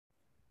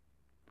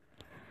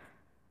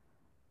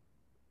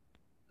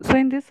So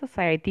in this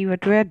society,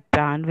 what we have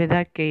done with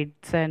our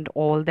kids and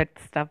all that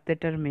stuff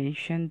that are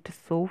mentioned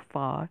so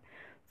far,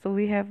 so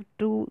we have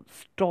to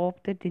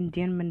stop that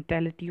Indian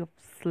mentality of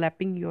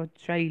slapping your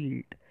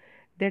child.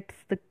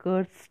 That's the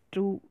curse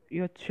to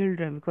your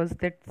children, because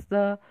that's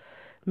the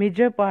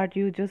major part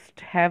you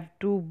just have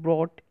to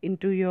brought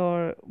into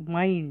your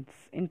minds,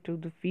 into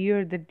the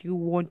fear that you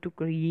want to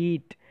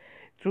create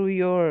through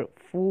your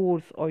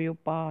force or your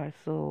power.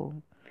 So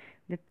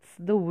that's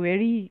the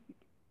very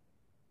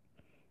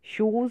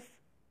shows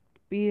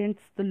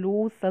parents the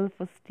low self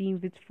esteem,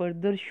 which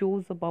further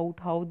shows about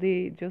how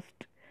they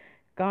just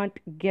can't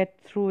get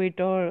through it,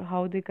 or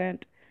how they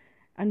can't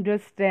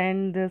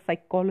understand the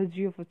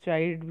psychology of a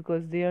child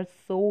because they are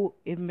so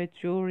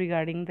immature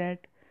regarding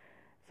that.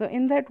 So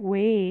in that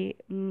way,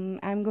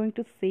 I'm going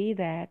to say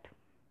that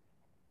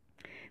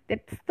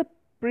that's the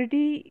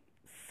pretty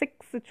sick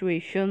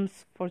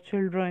situations for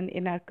children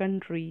in our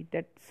country.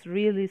 That's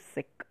really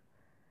sick.